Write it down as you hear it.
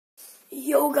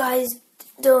Yo guys,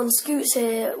 Dylan Scoots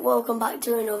here, welcome back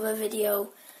to another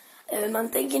video. I'm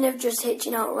thinking of just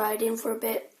hitching out riding for a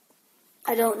bit.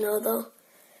 I don't know though.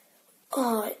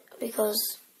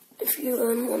 Because if you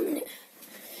want it,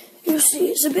 you'll see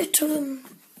it's a bit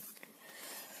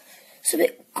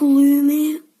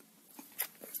gloomy.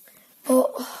 But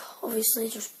obviously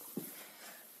just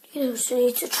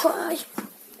need to try.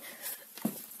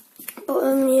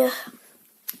 But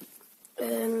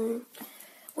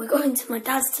we're going to my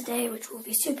dad's today, which will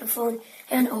be super fun.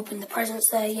 I haven't opened the presents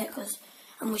there yet,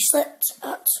 and we slept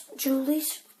at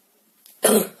Julie's.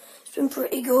 It's been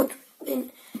pretty good.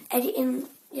 Been editing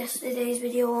yesterday's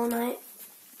video all night.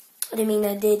 I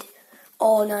did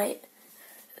all night.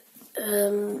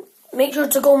 Make sure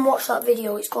to go and watch that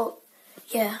video. It's called,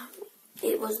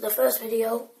 it was the first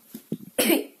video.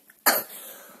 It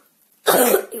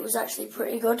was actually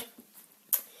pretty good.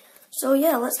 So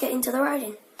yeah, let's get into the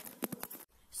riding.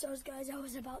 So guys, I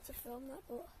was about to film that,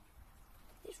 but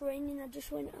it's raining. I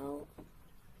just went out.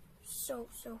 So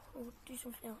we'll do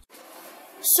something else.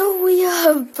 So we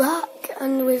are back,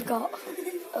 and we've got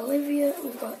Olivia,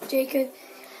 we've got Jacob.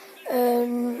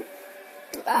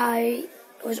 I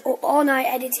was up all night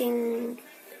editing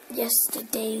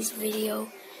yesterday's video.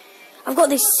 I've got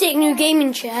this sick new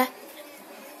gaming chair.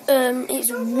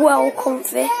 It's well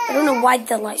comfy. I don't know why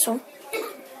the lights on,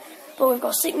 but we've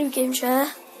got a sick new game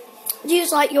chair. Do you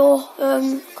like your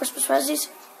Christmas presents?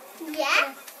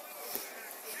 Yeah.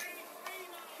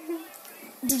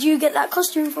 Did you get that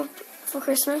costume for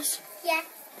Christmas? Yeah.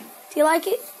 Do you like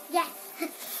it? Yeah.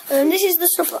 This is the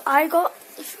stuff that I got.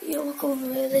 If you look over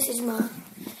there, this is my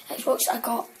Xbox. I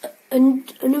got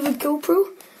another GoPro,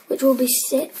 which will be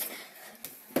sick.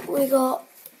 We got...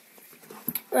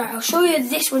 Right, I'll show you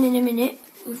this one in a minute.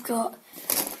 We've got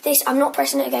this. I'm not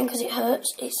pressing it again because it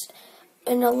hurts. It's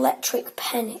an electric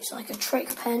pen. It's like a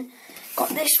trick pen. Got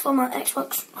this for my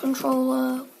Xbox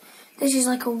controller. This is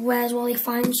like a Where's Wally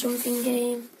Find Something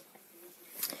game.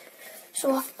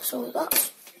 So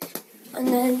that's... And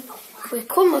then if we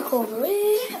come back over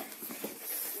here,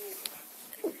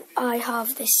 I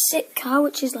have this sick car,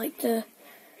 which is like the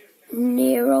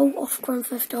Nero off Grand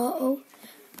Theft Auto.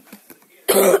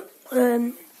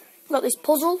 Got this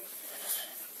puzzle,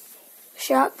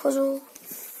 shark puzzle.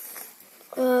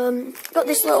 Got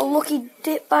this little lucky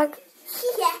dip bag.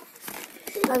 Yeah.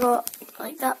 I got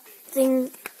like that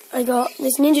thing. I got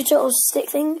this Ninja Turtles stick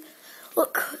thing.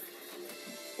 Look,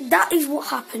 that is what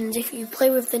happens if you play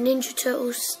with the Ninja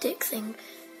Turtles stick thing.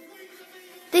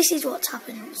 This is what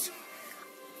happens.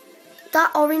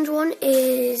 That orange one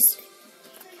is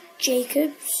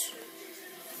Jacob's,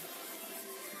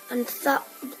 and that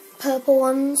purple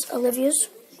one's Olivia's.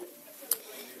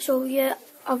 So yeah,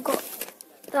 I've got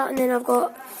that, and then I've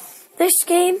got this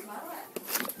game.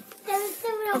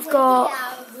 I've got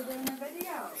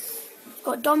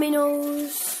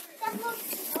dominoes,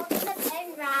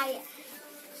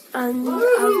 and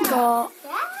I've got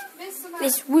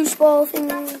this whoosh ball thing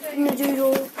in the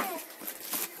doodle.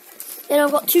 Then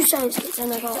I've got two science kits,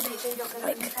 and I've got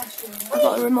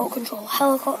a remote control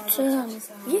helicopter, and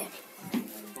yeah.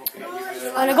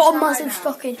 And I got a massive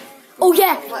stocking. Oh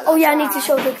yeah, I need to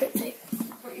show the grip tape.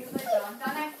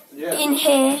 In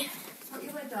here,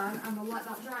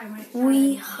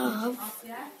 we have...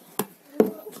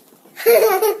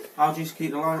 How do you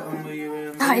keep the light on with your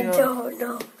video? I don't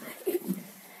know.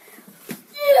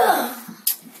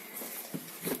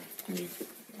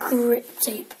 Grip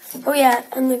tape. Oh yeah,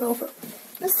 and the GoPro.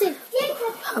 Let's see.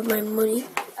 Have my money.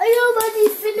 I already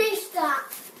finished that.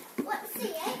 Let's see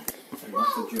it.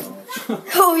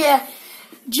 Oh yeah,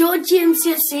 George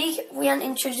GMCSC. We haven't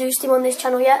introduced him on this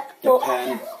channel yet. The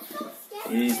pen.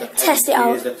 Test it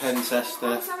out. He is the pen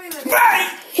tester.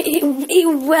 It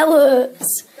well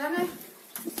hurts.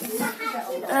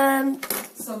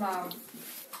 Somehow.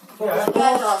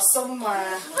 What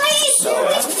Somewhere. are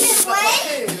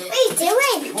you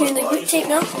doing? Doing the grip tape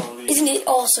now. Isn't it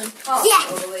awesome? Yeah.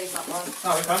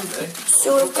 Oh, we can do.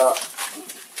 So we've got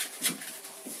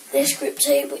this grip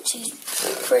tape, which is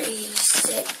pretty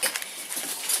sick.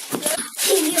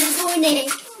 You're funny.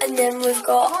 And then we've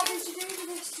got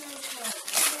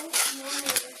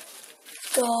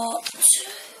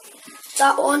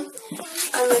that one,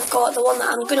 and we've got the one that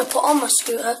I'm going to put on my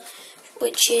scooter,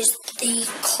 which is the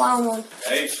clown one.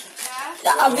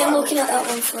 I've been looking at that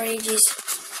one for ages.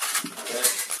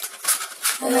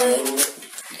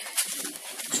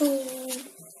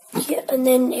 And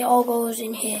then it all goes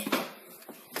in here.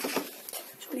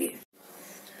 So, yeah.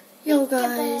 Yo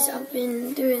guys, I've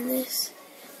been doing this.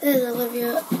 There's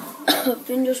Olivia. I've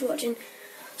been just watching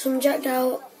some Jacked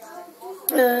Out.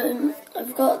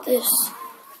 I've got this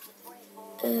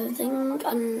thing, and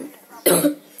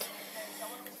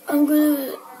I'm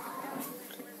gonna.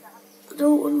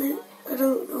 I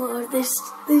don't know. This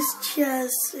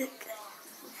chair's sick.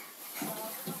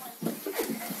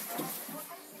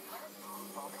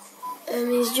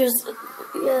 It's just,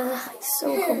 yeah, it's so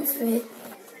comfy.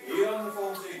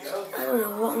 I don't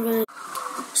know what I'm gonna.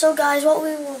 So guys, what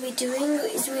we will be doing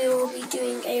is we will be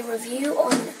doing a review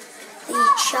on the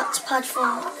Chatpad for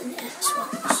an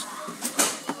Xbox.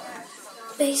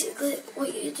 Basically,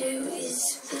 what you do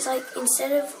is like,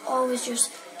 instead of always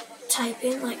just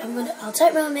typing, like I'll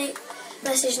type my mate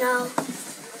message now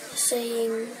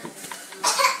saying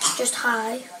just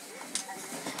hi,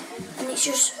 and it's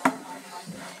just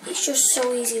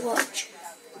so easy. Watch.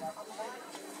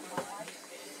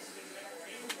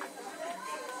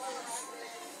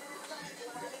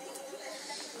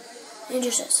 It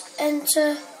just says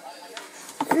enter,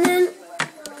 and then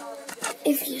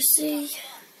if you see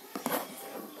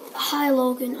hi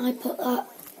Logan, I put that.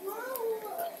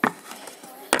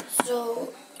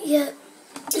 So yeah,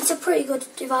 it's a pretty good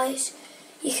device.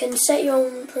 You can set your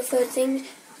own preferred things.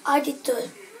 I did the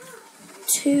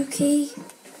 2 key.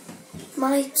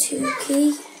 My 2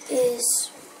 key is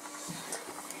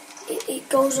it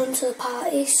goes onto the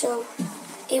party, so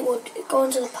it would go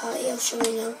onto the party. I'll show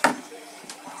you now.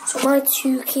 So my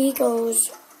 2 key goes.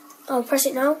 I'll press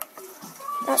it now.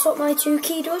 That's what my 2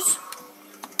 key does.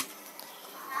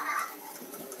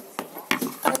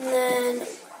 And then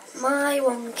my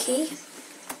 1 key.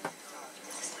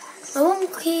 My 1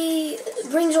 key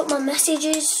brings up my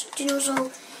messages. Do you know? So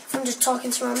if I'm just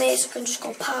talking to my mates, I can just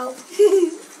go pow.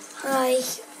 Hi.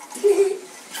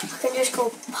 I can just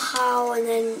go pow, and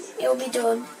then it'll be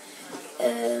done.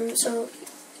 So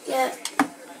yeah,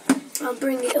 I'll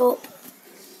bring it up.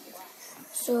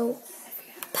 So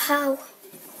pow,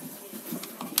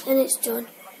 and it's done.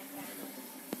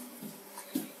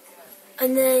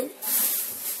 And then,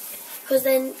 because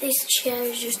then this chair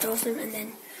is just awesome, and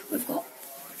then we've got,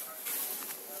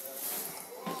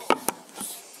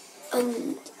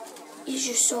 and it's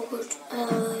just so good.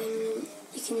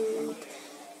 You can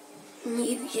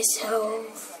mute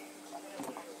yourself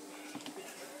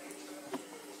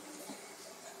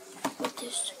with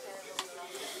this.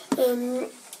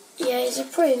 Yeah, it's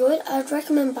pretty good. I'd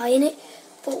recommend buying it,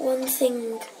 but one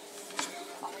thing,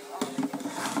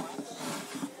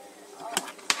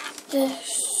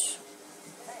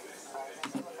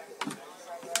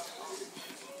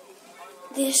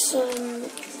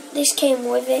 this came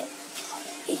with it.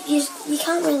 You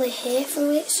can't really hear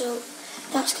through it, so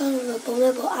that's kind of a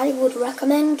bummer. But I would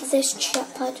recommend this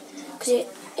Chatpad because it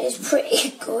is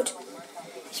pretty good.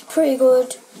 It's pretty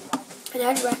good, and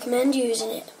I'd recommend using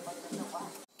it.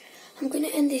 I'm going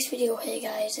to end this video here,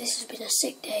 guys. This has been a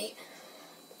sick day.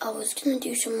 I was going to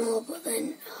do some more, but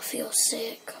then I feel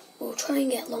sick. We'll try and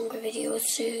get longer videos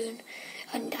soon,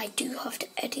 and I do have to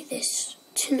edit this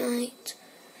tonight.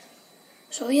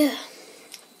 So yeah,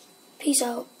 peace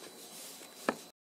out.